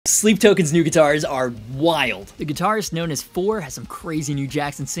Sleep Token's new guitars are wild. The guitarist known as Four has some crazy new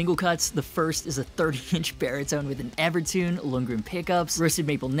Jackson single cuts. The first is a 30-inch baritone with an Evertune, Lundgren pickups, roasted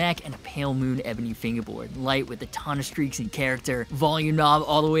maple neck, and a pale moon ebony fingerboard. Light with a ton of streaks and character. Volume knob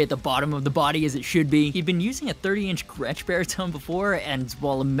all the way at the bottom of the body as it should be. He'd been using a 30-inch Gretsch baritone before, and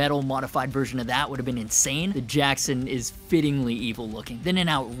while a metal modified version of that would have been insane, the Jackson is fittingly evil looking. Then an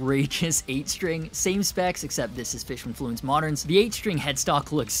outrageous 8-string, same specs except this is Fishman Fluence Moderns. The 8-string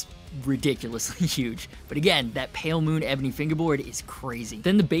headstock looks ridiculously huge, but again, that pale moon ebony fingerboard is crazy.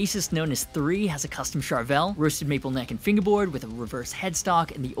 Then the bassist known as Three has a custom Charvel, roasted maple neck and fingerboard with a reverse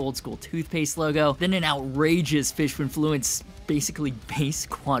headstock and the old school toothpaste logo. Then an outrageous Fishman Fluence basically bass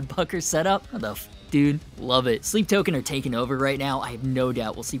quad pucker setup. What the dude, love it. Sleep Token are taking over right now. I have no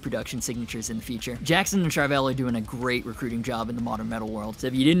doubt we'll see production signatures in the future. Jackson and Charvel are doing a great recruiting job in the modern metal world. So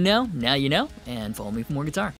if you didn't know, now you know, and follow me for more guitar.